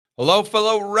Hello,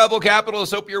 fellow rebel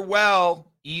capitalists. Hope you're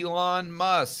well. Elon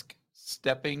Musk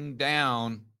stepping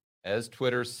down as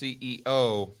Twitter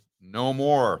CEO. No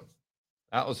more.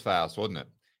 That was fast, wasn't it?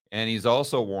 And he's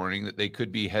also warning that they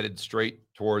could be headed straight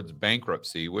towards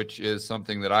bankruptcy, which is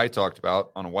something that I talked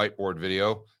about on a whiteboard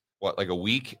video, like a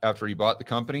week after he bought the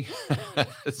company?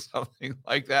 Something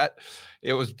like that.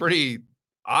 It was pretty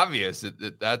obvious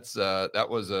that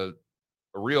was a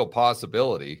real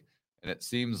possibility. And it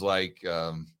seems like,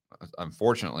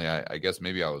 unfortunately, I guess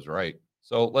maybe I was right.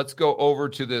 So let's go over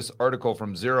to this article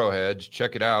from Zero Hedge.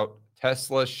 Check it out.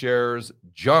 Tesla shares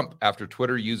jump after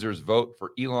Twitter users vote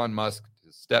for Elon Musk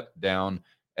to step down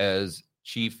as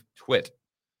chief twit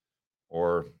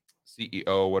or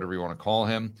CEO, whatever you want to call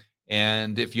him.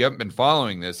 And if you haven't been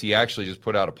following this, he actually just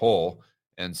put out a poll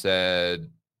and said,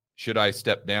 should I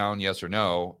step down, yes or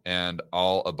no? And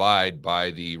I'll abide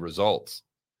by the results.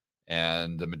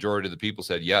 And the majority of the people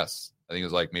said yes. I think it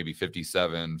was like maybe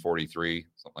 57, 43,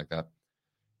 something like that.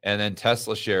 And then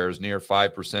Tesla shares near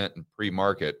 5% in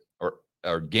pre-market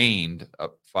or gained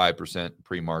up 5%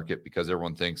 pre-market because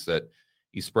everyone thinks that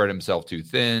he spread himself too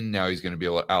thin. Now he's going to be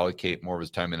able to allocate more of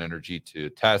his time and energy to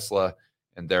Tesla,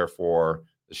 and therefore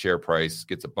the share price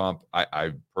gets a bump.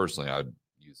 I personally, I'd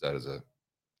use that as a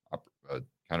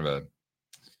kind of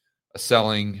a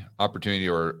selling opportunity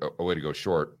or a way to go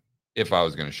short if I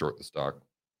was going to short the stock.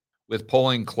 With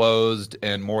polling closed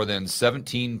and more than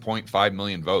 17.5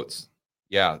 million votes.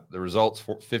 Yeah, the results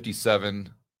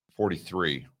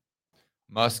 57-43.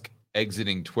 Musk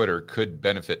exiting Twitter could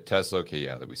benefit Tesla. Okay,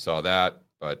 yeah, that we saw that,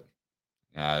 but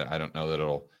I don't know that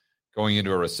it'll going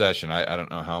into a recession. I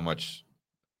don't know how much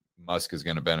Musk is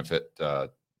going to benefit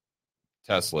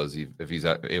Tesla if he's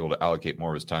able to allocate more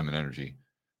of his time and energy.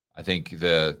 I think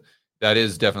that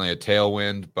is definitely a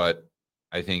tailwind, but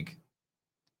I think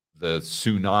the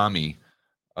tsunami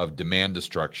of demand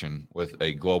destruction with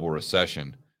a global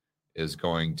recession is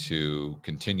going to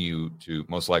continue to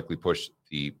most likely push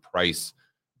the price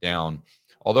down.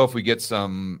 Although if we get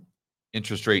some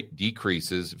interest rate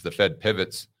decreases, if the Fed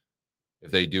pivots,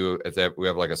 if we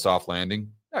have like a soft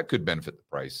landing, that could benefit the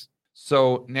price.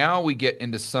 So now we get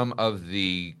into some of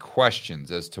the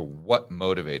questions as to what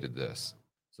motivated this.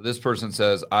 So this person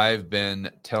says, I've been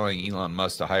telling Elon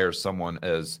Musk to hire someone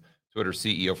as Twitter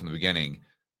CEO from the beginning.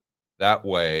 That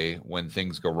way, when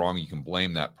things go wrong, you can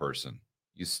blame that person.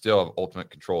 You still have ultimate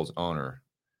control as owner.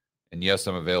 And yes,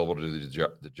 I'm available to do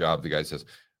the job, the guy says.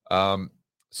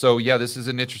 So yeah, this is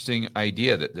an interesting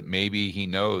idea that maybe he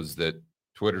knows that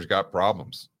Twitter's got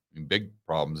problems, big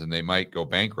problems, and they might go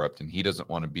bankrupt, and he doesn't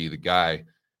want to be the guy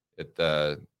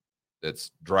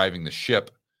that's driving the ship,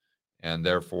 and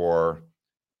therefore,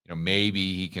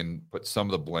 maybe he can put some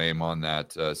of the blame on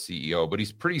that CEO. But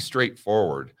he's pretty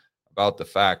straightforward about the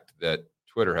fact that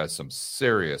Twitter has some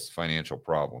serious financial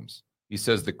problems. He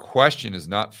says the question is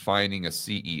not finding a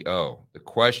CEO. The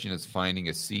question is finding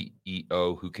a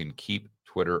CEO who can keep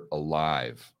Twitter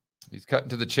alive. He's cutting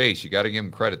to the chase. You got to give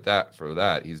him credit for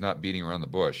that. He's not beating around the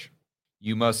bush.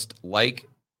 You must like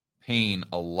pain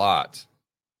a lot,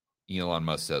 Elon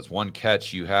Musk says. One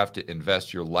catch, you have to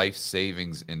invest your life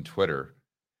savings in Twitter.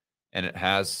 And it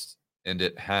has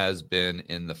been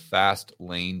in the fast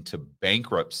lane to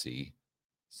bankruptcy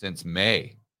since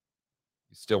May.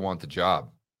 You still want the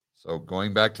job. So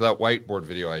going back to that whiteboard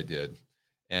video I did,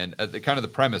 and the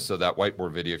premise of that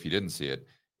whiteboard video, if you didn't see it,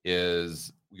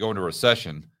 is we go into a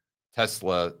recession,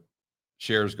 Tesla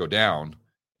shares go down,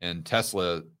 and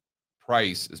Tesla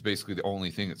price is basically the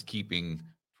only thing that's keeping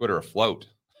Twitter afloat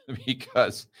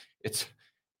because it's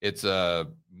a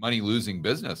money-losing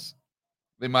business.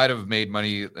 They might have made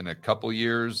money in a couple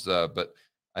years, but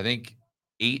I think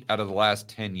 8 out of the last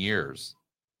 10 years,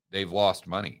 they've lost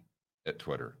money at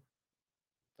Twitter.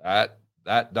 That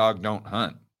dog don't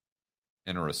hunt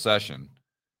in a recession,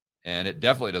 and it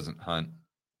definitely doesn't hunt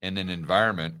in an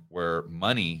environment where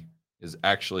money is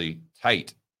actually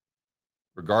tight,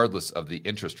 regardless of the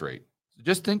interest rate. So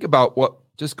just think about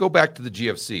just go back to the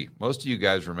GFC. Most of you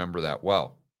guys remember that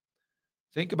well.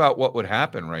 Think about what would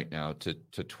happen right now to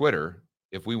Twitter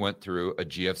if we went through a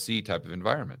GFC type of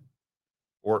environment,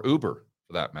 or Uber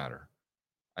for that matter.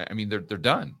 I mean, they're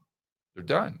done. They're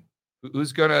done.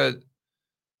 Who's gonna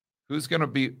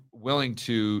be willing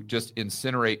to just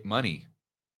incinerate money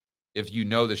if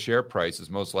the share price is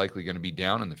most likely going to be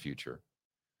down in the future?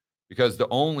 Because the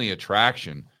only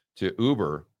attraction to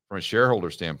Uber from a shareholder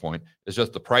standpoint is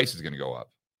just the price is going to go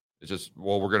up. It's just,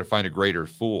 we're going to find a greater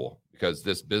fool because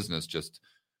this business just,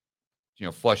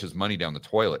 flushes money down the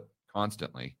toilet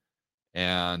constantly.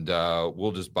 And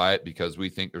we'll just buy it because we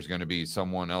think there's going to be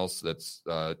someone else that's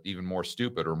even more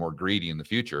stupid or more greedy in the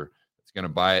future that's He's going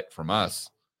to buy it from us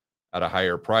at a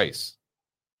higher price.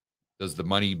 Does the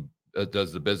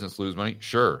business lose money?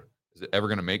 Sure. Is it ever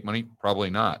going to make money? Probably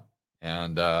not.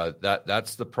 And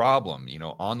that's the problem.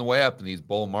 On the way up in these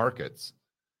bull markets,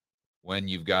 when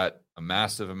you've got a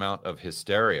massive amount of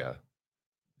hysteria,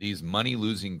 these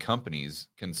money-losing companies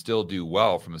can still do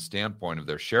well from a standpoint of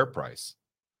their share price.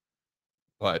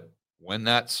 But when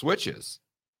that switches,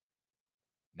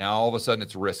 now all of a sudden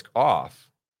it's risk off.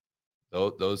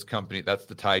 Those companies, that's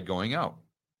the tide going out.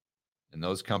 And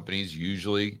those companies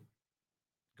usually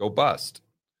go bust.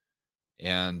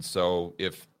 And so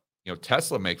if,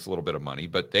 Tesla makes a little bit of money,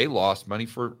 but they lost money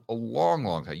for a long,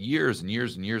 long time, years and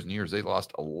years and years and years. They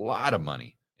lost a lot of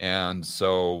money. And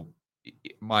so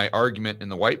my argument in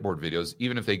the whiteboard videos,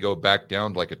 even if they go back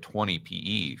down to like a 20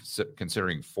 PE,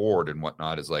 considering Ford and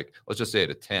whatnot is like, let's just say at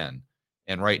a 10.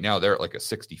 And right now they're at like a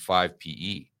 65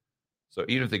 PE. So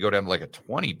even if they go down to like a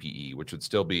 20 PE, which would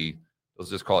still be,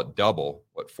 let's just call it double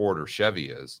what Ford or Chevy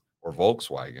is, or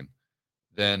Volkswagen,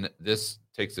 then this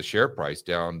takes the share price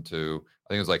down to, I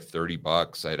think it was like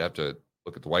 $30. I'd have to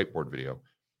look at the whiteboard video,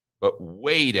 but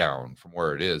way down from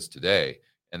where it is today.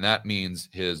 And that means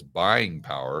his buying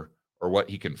power, or what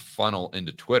he can funnel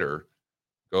into Twitter,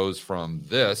 goes from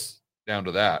this down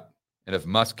to that. And if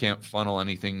Musk can't funnel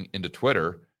anything into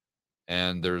Twitter,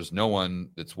 and there's no one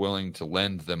that's willing to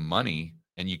lend them money,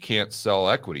 and you can't sell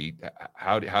equity,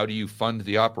 how do you fund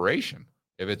the operation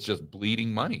if it's just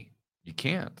bleeding money? You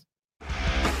can't.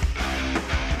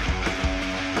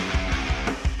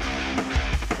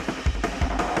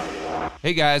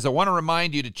 Hey guys, I want to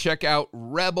remind you to check out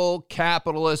Rebel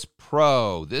Capitalist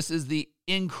Pro. This is the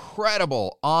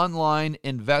incredible online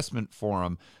investment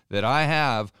forum that I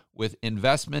have with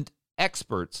investment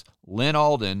experts Lynn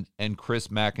Alden and Chris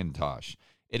McIntosh.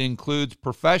 It includes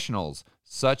professionals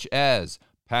such as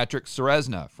Patrick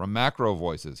Ceresna from Macro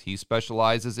Voices. He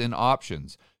specializes in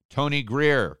options. Tony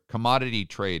Greer, commodity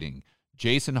trading.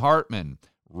 Jason Hartman,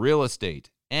 real estate.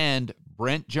 And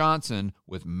Brent Johnson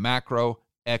with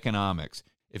macroeconomics.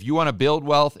 If you want to build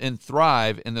wealth and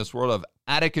thrive in this world of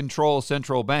out-of-control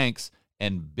central banks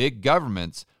and big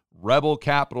governments, Rebel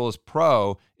Capitalist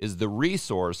Pro is the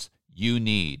resource you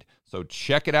need. So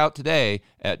check it out today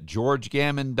at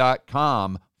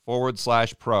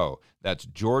georgegammon.com/pro. That's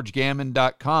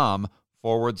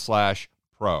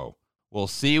georgegammon.com/pro. We'll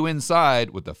see you inside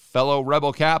with the fellow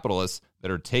rebel capitalists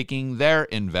that are taking their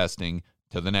investing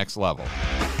to the next level.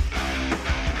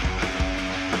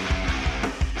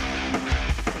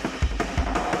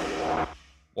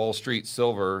 Wall Street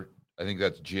Silver, I think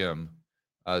that's Jim,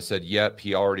 said, yep,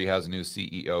 he already has a new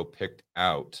CEO picked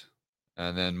out.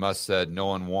 And then Musk said, no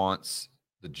one wants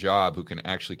the job who can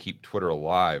actually keep Twitter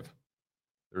alive.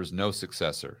 There's no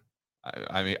successor.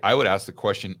 I mean, I would ask the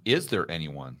question, is there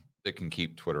anyone that can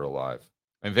keep Twitter alive?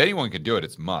 I mean, if anyone can do it,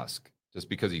 it's Musk, just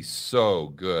because he's so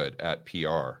good at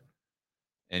PR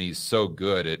and he's so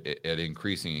good at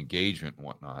increasing engagement and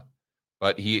whatnot.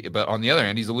 But on the other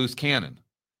hand, he's a loose cannon.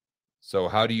 So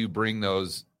how do you bring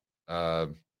those? I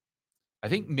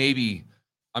think maybe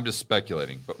I'm just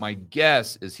speculating, but my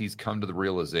guess is he's come to the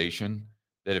realization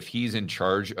that if he's in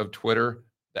charge of Twitter,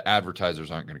 the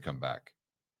advertisers aren't going to come back.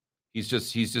 He's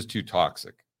just too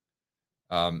toxic.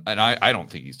 And I don't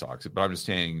think he's toxic, but I'm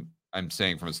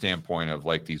saying from a standpoint of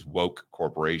like these woke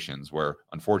corporations where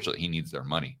unfortunately he needs their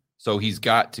money. So he's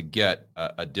got to get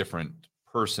a different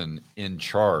person in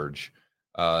charge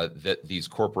that these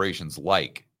corporations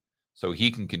like, so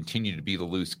he can continue to be the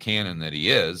loose cannon that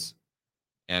he is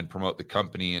and promote the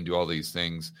company and do all these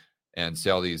things and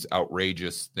say all these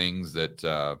outrageous things that,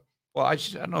 I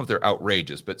don't know if they're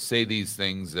outrageous, but say these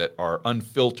things that are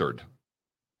unfiltered,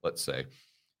 let's say,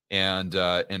 and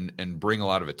bring a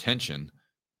lot of attention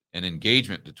and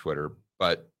engagement to Twitter,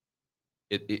 but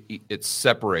it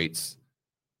separates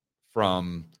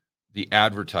from the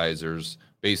advertisers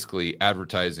basically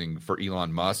advertising for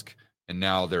Elon Musk, and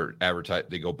now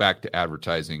they go back to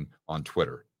advertising on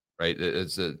Twitter, right?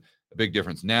 It's a big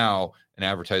difference. Now an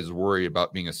advertiser worry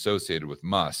about being associated with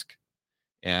Musk.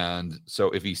 And so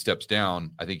if he steps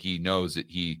down, I think he knows that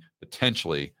he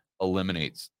potentially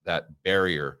eliminates that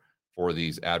barrier for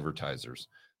these advertisers.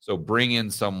 So bring in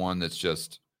someone that's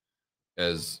just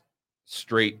as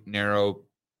straight, narrow,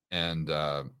 and,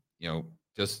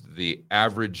 just the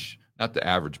average, not the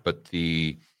average, but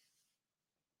the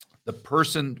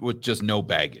person with just no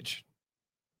baggage,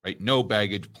 right? No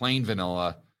baggage, plain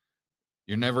vanilla.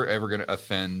 You're never, ever going to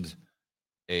offend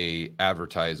a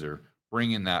advertiser.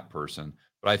 Bring in that person.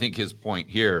 But I think his point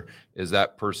here is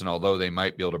that person, although they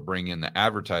might be able to bring in the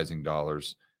advertising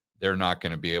dollars, they're not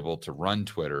going to be able to run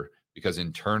Twitter because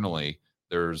internally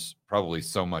there's probably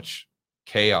so much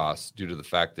chaos due to the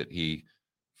fact that he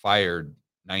fired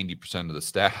 90% of the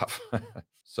staff.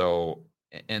 So,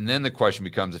 and then the question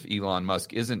becomes, if Elon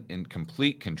Musk isn't in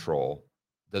complete control,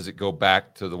 does it go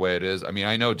back to the way it is? I mean,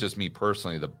 I know just me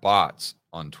personally, the bots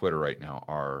on Twitter right now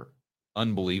are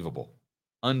unbelievable.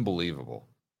 Unbelievable.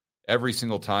 Every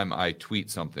single time I tweet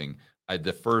something,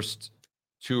 the first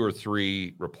 2 or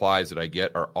 3 replies that I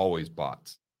get are always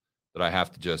bots that I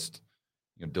have to just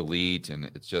delete,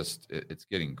 and it's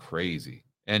getting crazy.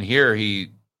 And here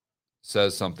he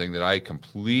says something that I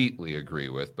completely agree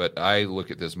with, but I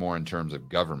look at this more in terms of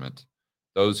government.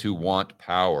 Those who want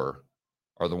power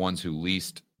are the ones who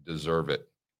least deserve it.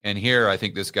 And here I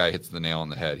think this guy hits the nail on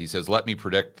the head. He says, let me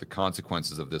predict the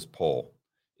consequences of this poll.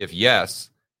 If yes,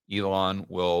 Elon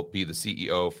will be the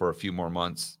CEO for a few more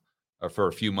months, or for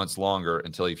a few months longer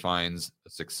until he finds a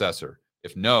successor.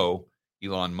 If no,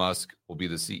 Elon Musk will be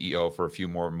the CEO for a few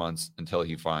more months until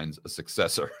he finds a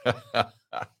successor.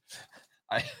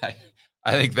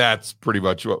 I think that's pretty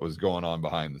much what was going on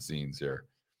behind the scenes here.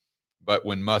 But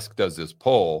when Musk does this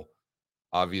poll,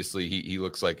 obviously he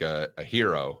looks like a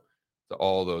hero to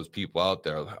all those people out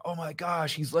there. Like, oh my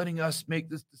gosh, he's letting us make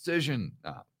this decision.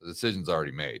 Nah, the decision's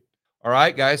already made. All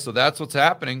right, guys. So that's what's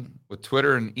happening with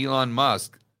Twitter and Elon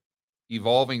Musk.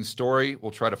 Evolving story.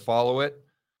 We'll try to follow it.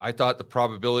 I thought the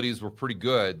probabilities were pretty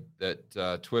good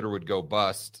that Twitter would go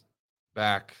bust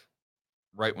back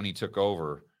right when he took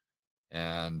over.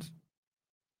 And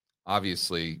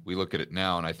obviously we look at it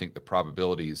now, and I think the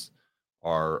probabilities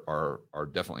are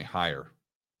definitely higher.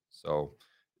 So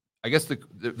I guess the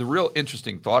real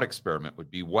interesting thought experiment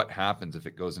would be what happens if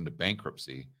it goes into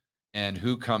bankruptcy, and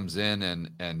who comes in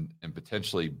and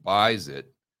potentially buys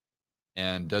it,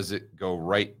 and does it go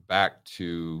right back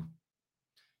to,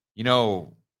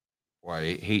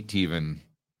 I hate to even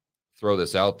throw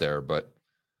this out there, but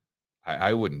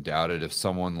I wouldn't doubt it if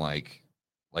someone like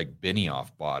Benioff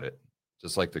bought it,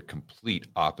 just like the complete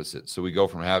opposite. So we go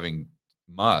from having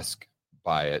Musk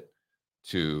buy it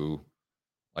to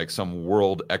like some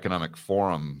World Economic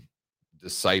Forum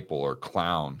disciple or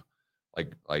clown,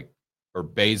 or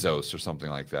Bezos or something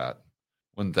like that.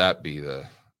 Wouldn't that be the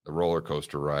roller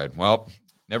coaster ride? Well,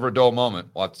 never a dull moment.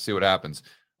 We'll have to see what happens.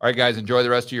 All right, guys, enjoy the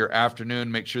rest of your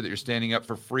afternoon. Make sure that you're standing up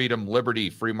for freedom, liberty,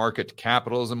 free market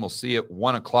capitalism. We'll see you at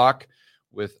 1:00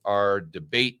 with our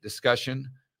debate discussion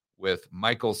with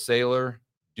Michael Saylor,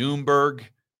 Doomberg,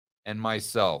 and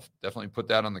myself. Definitely put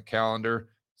that on the calendar.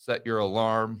 Set your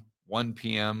alarm, 1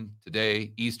 p.m.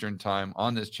 today, Eastern time,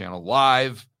 on this channel,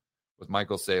 live with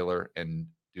Michael Saylor and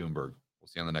Doomberg. We'll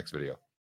see you on the next video.